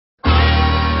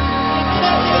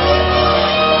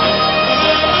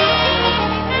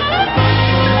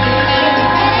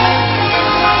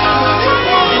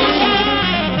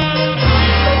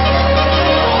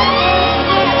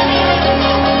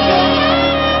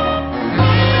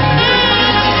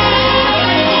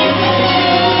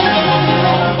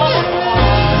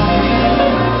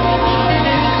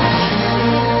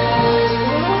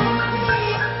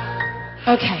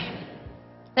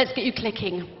Let's get you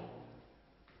clicking.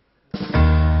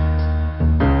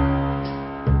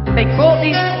 They bought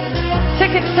these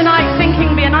tickets tonight thinking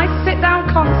it'd be a nice sit-down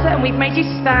concert, and we've made you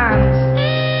stand.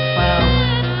 Well,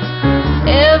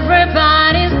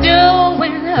 everybody's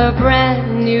doing a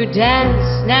brand new dance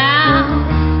now.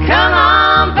 Come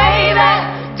on, baby,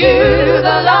 do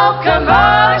the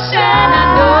locomotion.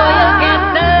 I know you'll get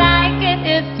to like it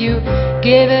if you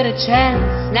give it a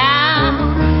chance now.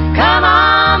 Come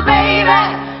on,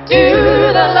 baby, do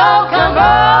the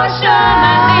locomotion.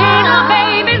 I see my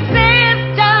baby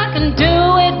sister can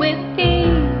do it with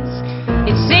ease.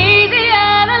 It's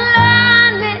easier than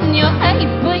learning your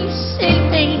ABCs.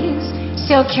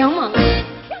 So come on,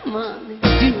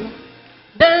 do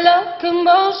the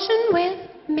locomotion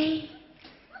with me.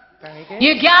 Very good.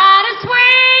 You gotta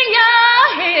swing your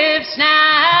hips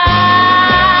now.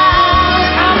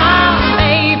 Come on,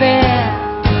 baby.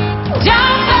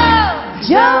 Jump up,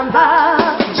 jump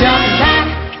up, jump back,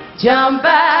 jump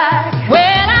back. Well,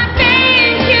 I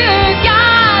think you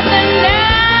got the knack.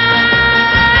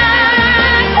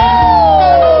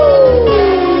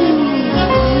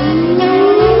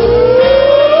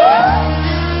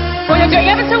 Well, you're doing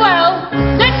ever so well.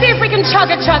 Let's see if we can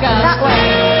chugga-chugga. That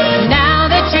way. Now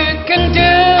that you can do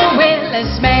it,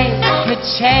 let's make a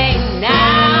chain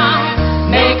now.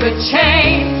 Make a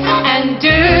chain and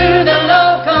do the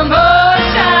locomotion.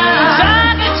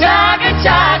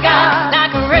 Chugga-chugga,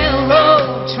 like a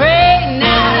railroad train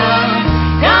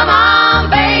now. Come on,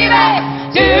 baby,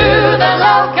 do the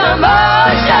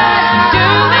locomotion. Do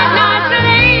it nice and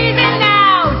easy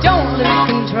now. Don't lose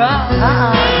control.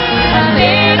 A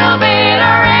little bit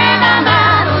of rhythm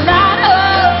and a lot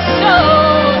of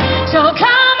soul. So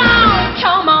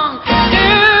come on, do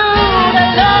the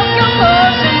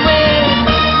locomotion with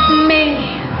me.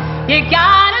 You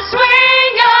gotta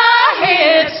swing your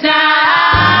hips now.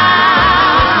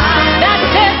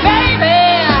 That's it, baby.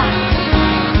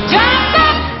 Jump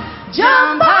up,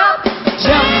 jump up,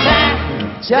 jump back,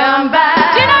 jump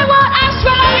back. Do you know what,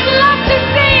 Ashwell? I would love to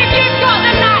see if you've got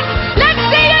the knack. Let's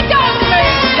see you go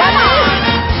through. Come on.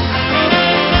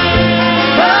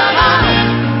 Come on,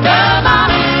 come on,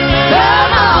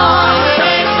 come on.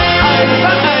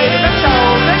 Over,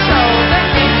 shoulder, shoulder.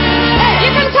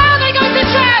 You can tell they go to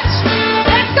church.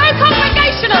 Let's go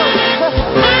congregational.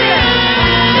 Brilliant.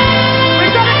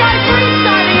 We've got a guy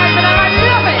freestyling over there. I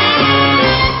love it.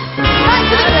 Back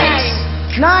to the stage.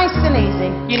 Nice and easy.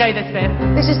 You know this bit.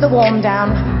 This is the warm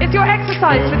down. It's your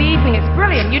exercise for the evening. It's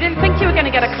brilliant. You didn't think you were going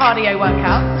to get a cardio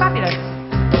workout. Fabulous.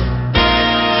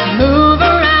 Move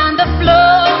around the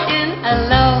floor in a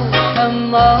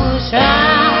locomotion.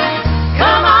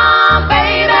 Come on,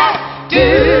 baby,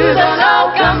 do the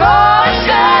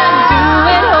locomotion. Do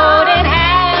it holding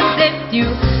hands if you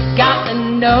got the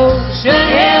notion.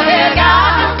 If you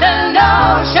got the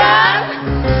notion,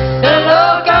 the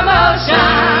locomotion.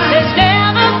 There's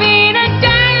never been a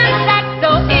dance that's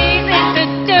so easy to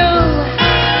do.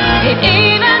 It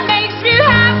even makes you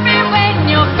happy when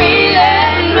you're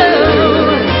feeling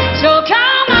blue. So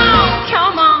come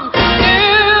on, do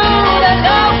the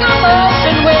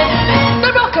locomotion with the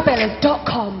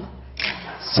Rockabellas.com.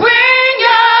 Swing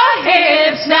your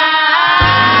hips now.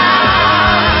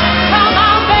 Come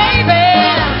on, baby.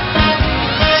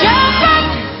 Jump up,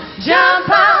 jump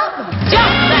up,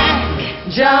 jump back,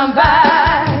 jump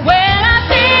back. Well, I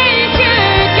think you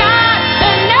got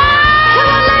the knack. Come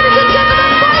on, ladies and gentlemen,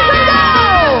 boys and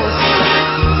girls.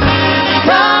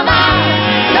 Come on,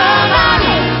 come on,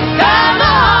 come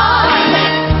on.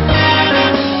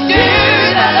 Do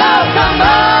the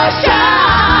locomotion.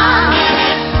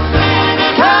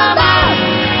 Come on,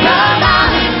 come on,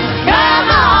 come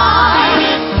on.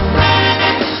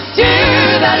 Do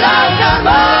the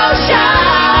locomotion.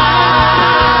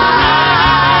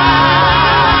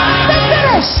 Let's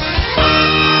finish.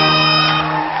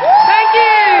 Thank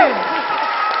you.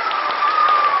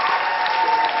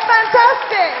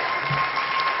 Fantastic.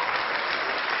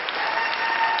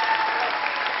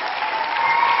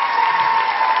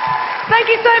 Thank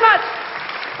you so much.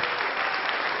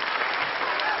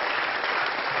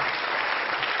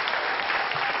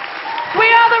 We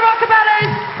are the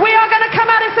Rockabellas. We are going to come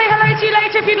out and say hello to you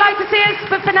later if you'd like to see us.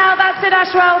 But for now, that's it,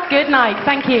 Ashwell. Good night.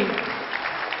 Thank you.